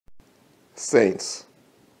Saints,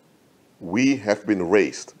 we have been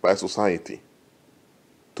raised by society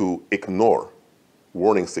to ignore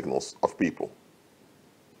warning signals of people.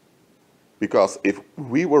 Because if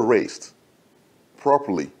we were raised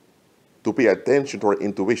properly to pay attention to our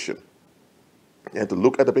intuition and to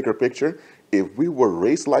look at the bigger picture, if we were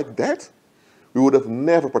raised like that, we would have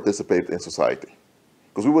never participated in society.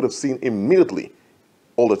 Because we would have seen immediately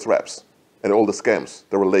all the traps and all the scams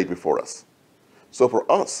that were laid before us. So for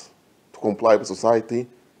us to comply with society,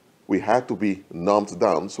 we had to be numbed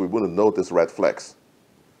down so we wouldn't notice red flags.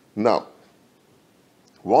 Now,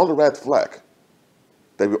 one red flag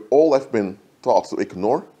that we all have been taught to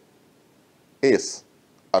ignore is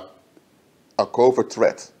a covert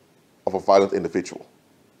threat of a violent individual.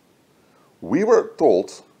 We were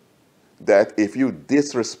told that if you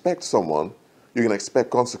disrespect someone, you can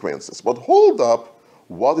expect consequences. But hold up,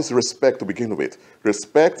 what is respect to begin with?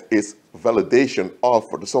 Respect is validation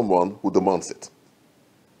offered to someone who demands it.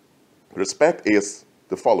 Respect is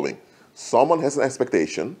the following. Someone has an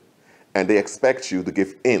expectation, and they expect you to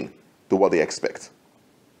give in to what they expect.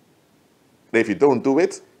 And if you don't do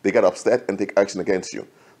it, they get upset and take action against you.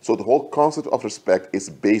 So the whole concept of respect is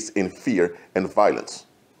based in fear and violence.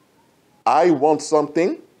 I want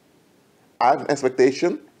something, I have an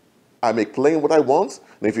expectation, I make plain what I want,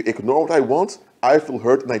 and if you ignore what I want, I feel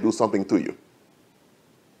hurt and I do something to you.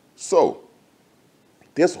 So,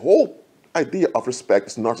 this whole idea of respect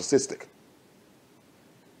is narcissistic.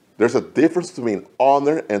 There's a difference between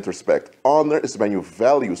honor and respect. Honor is when you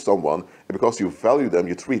value someone, and because you value them,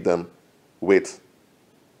 you treat them with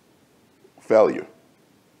value.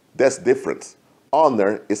 That's different.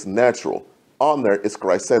 Honor is natural. Honor is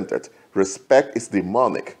Christ-centered. Respect is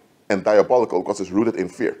demonic and diabolical because it's rooted in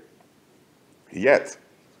fear. Yet,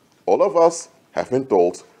 all of us have been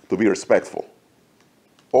told to be respectful.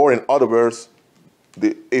 Or in other words,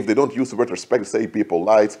 if they don't use the word respect, they say be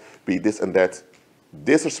polite, be this and that.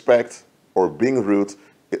 Disrespect or being rude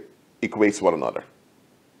equates one another.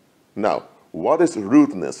 Now, what is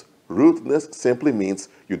rudeness? Rudeness simply means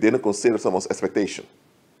you didn't consider someone's expectation.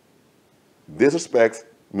 Disrespect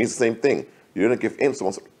means the same thing. You didn't give in to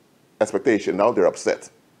someone's expectation, now they're upset.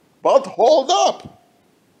 But hold up!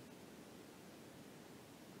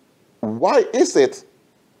 Why is it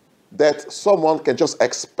that someone can just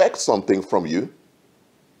expect something from you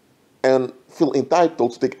and feel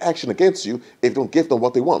entitled to take action against you if you don't give them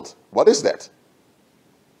what they want? What is that?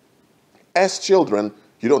 As children,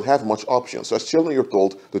 you don't have much options. So as children, you're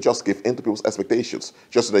told to just give in to people's expectations,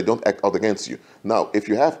 just so they don't act out against you. Now, if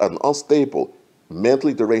you have an unstable,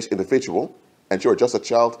 mentally deranged individual, and you're just a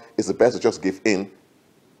child, it's the best to just give in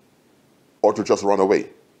or to just run away.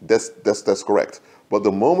 That's correct. But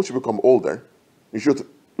the moment you become older, you should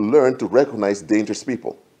learn to recognize dangerous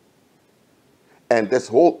people. And this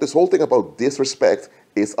whole thing about disrespect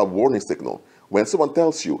is a warning signal. When someone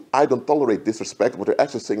tells you, I don't tolerate disrespect, what they're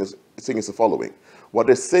actually saying is the following. What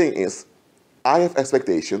they're saying is, I have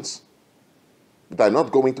expectations that I'm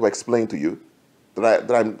not going to explain to you,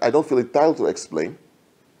 that I don't feel entitled to explain.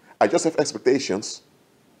 I just have expectations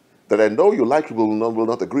that I know you likely will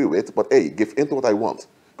not agree with, but hey, give in to what I want.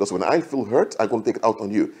 Because when I feel hurt, I'm going to take it out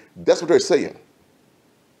on you. That's what they're saying.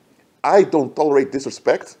 I don't tolerate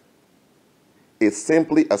disrespect. It's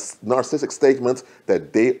simply a narcissistic statement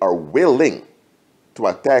that they are willing to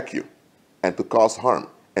attack you and to cause harm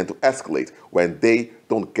and to escalate when they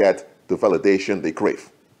don't get the validation they crave.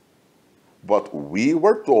 But we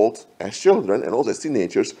were told as children and also as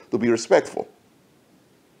teenagers to be respectful.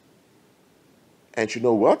 And you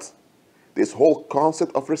know what? This whole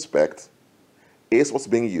concept of respect is what's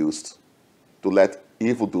being used to let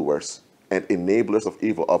evildoers and enablers of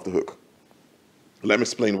evil off the hook. Let me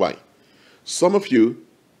explain why. Some of you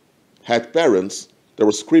had parents that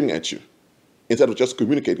were screaming at you instead of just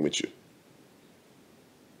communicating with you.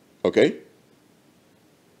 Okay?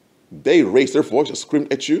 They raised their voice and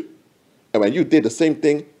screamed at you, and when you did the same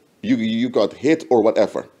thing, you got hit or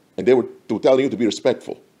whatever, and they were telling you to be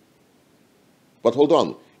respectful. But hold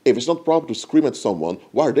on, if it's not proper to scream at someone,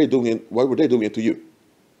 why were they doing it to you?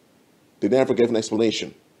 They never gave an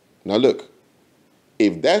explanation. Now look,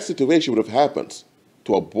 if that situation would have happened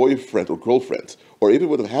to a boyfriend or girlfriend, or if it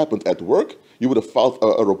would have happened at work, you would have filed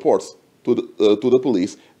a report to the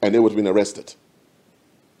police and they would have been arrested.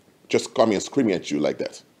 Just coming and screaming at you like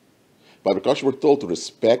that. But because you were told to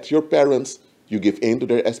respect your parents, you give in to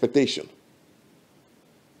their expectation.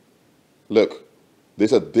 Look,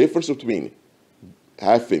 there's a difference between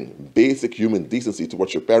having basic human decency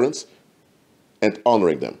towards your parents and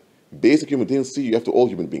honoring them. Basic human decency you have to all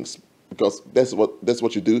human beings, because that's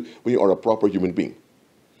what you do when you are a proper human being.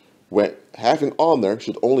 when having honor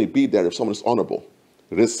should only be there if someone is honorable.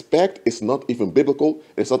 Respect is not even biblical,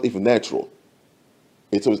 it's not even natural.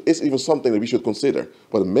 It's even something that we should consider.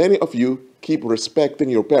 But many of you keep respecting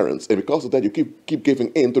your parents, and because of that, you keep giving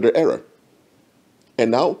in to their error. And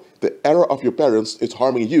now, the error of your parents is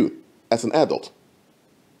harming you as an adult.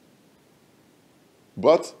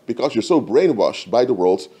 But because you're so brainwashed by the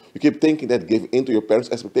world, you keep thinking that giving in to your parents'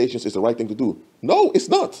 expectations is the right thing to do. No, it's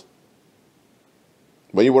not.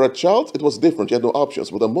 When you were a child, it was different. You had no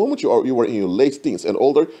options. But the moment you were in your late teens and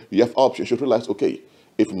older, you have options. You realize, okay,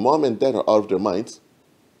 if mom and dad are out of their minds,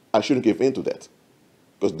 I shouldn't give in to that.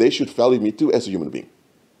 Because they should value me too as a human being.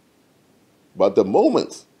 But the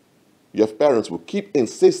moment you have parents who keep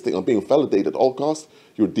insisting on being validated at all costs,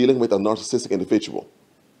 you're dealing with a narcissistic individual.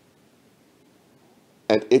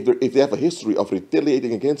 And if they have a history of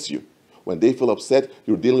retaliating against you, when they feel upset,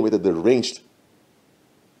 you're dealing with a deranged,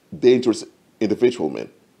 dangerous individual, man.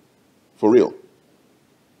 For real.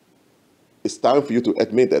 It's time for you to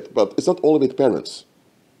admit that. But it's not only with parents.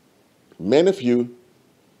 Many of you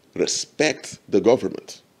respect the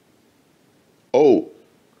government. Oh,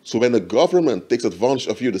 so when the government takes advantage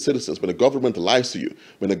of you, the citizens, when the government lies to you,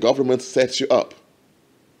 when the government sets you up,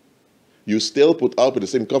 you still put up with the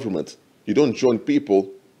same government. You don't join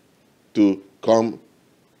people to come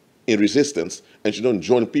in resistance, and you don't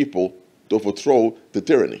join people to overthrow the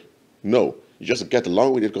tyranny. No, you just get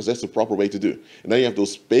along with it because that's the proper way to do. And then you have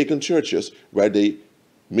those pagan churches where they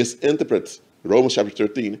misinterpret Romans chapter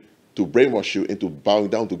 13 to brainwash you into bowing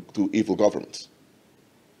down to evil governments.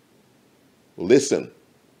 Listen,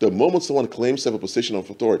 the moment someone claims to have a position of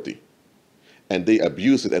authority and they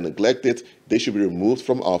abuse it and neglect it, they should be removed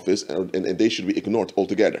from office and they should be ignored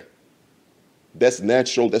altogether. That's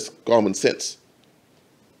natural, that's common sense.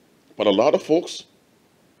 But a lot of folks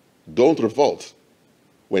don't revolt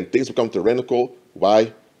when things become tyrannical.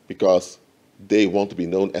 Why? Because they want to be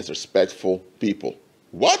known as respectful people.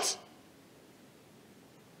 What?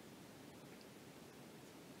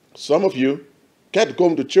 Some of you kept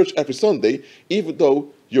going to church every Sunday, even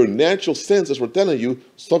though your natural senses were telling you,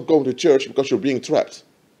 stop going to church because you're being trapped.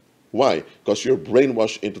 Why? Because you're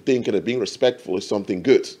brainwashed into thinking that being respectful is something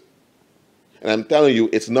good. And I'm telling you,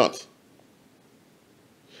 it's not.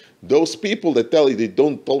 Those people that tell you they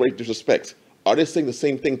don't tolerate disrespect, are they saying the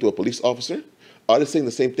same thing to a police officer? Are they saying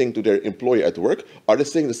the same thing to their employer at work? Are they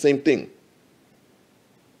saying the same thing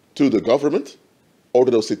to the government or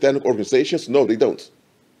to those satanic organizations? No, they don't.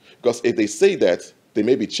 Because if they say that, they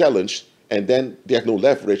may be challenged, and then they have no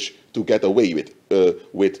leverage to get away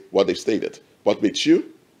with what they stated. But with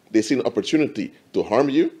you, they see an opportunity to harm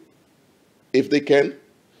you if they can.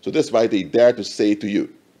 So that's why they dare to say to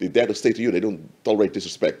you. They dare to say to you they don't tolerate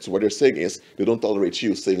disrespect. So what they're saying is they don't tolerate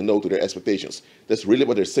you saying no to their expectations. That's really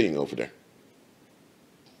what they're saying over there.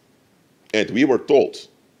 And we were told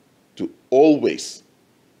to always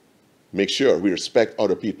make sure we respect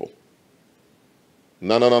other people.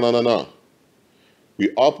 No. We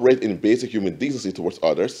operate in basic human decency towards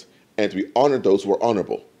others, and we honor those who are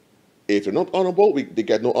honorable. If they're not honorable, they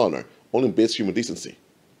get no honor. Only basic human decency.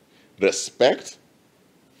 Respect,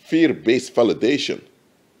 fear-based validation,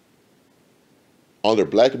 under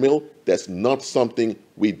blackmail, that's not something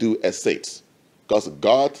we do as saints. Because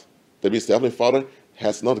God, that means the Heavenly Father,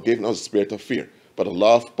 has not given us a spirit of fear, but a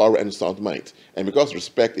love, power, and a sound mind. And because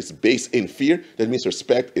respect is based in fear, that means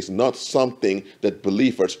respect is not something that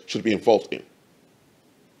believers should be involved in.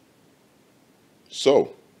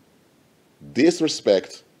 So,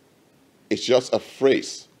 disrespect is just a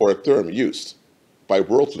phrase or a term used by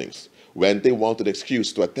worldlings when they want an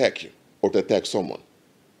excuse to attack you or to attack someone.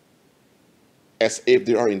 As if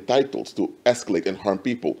they are entitled to escalate and harm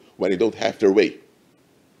people when they don't have their way.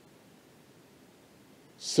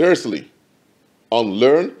 Seriously,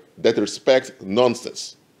 unlearn that respect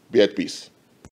nonsense. Be at peace.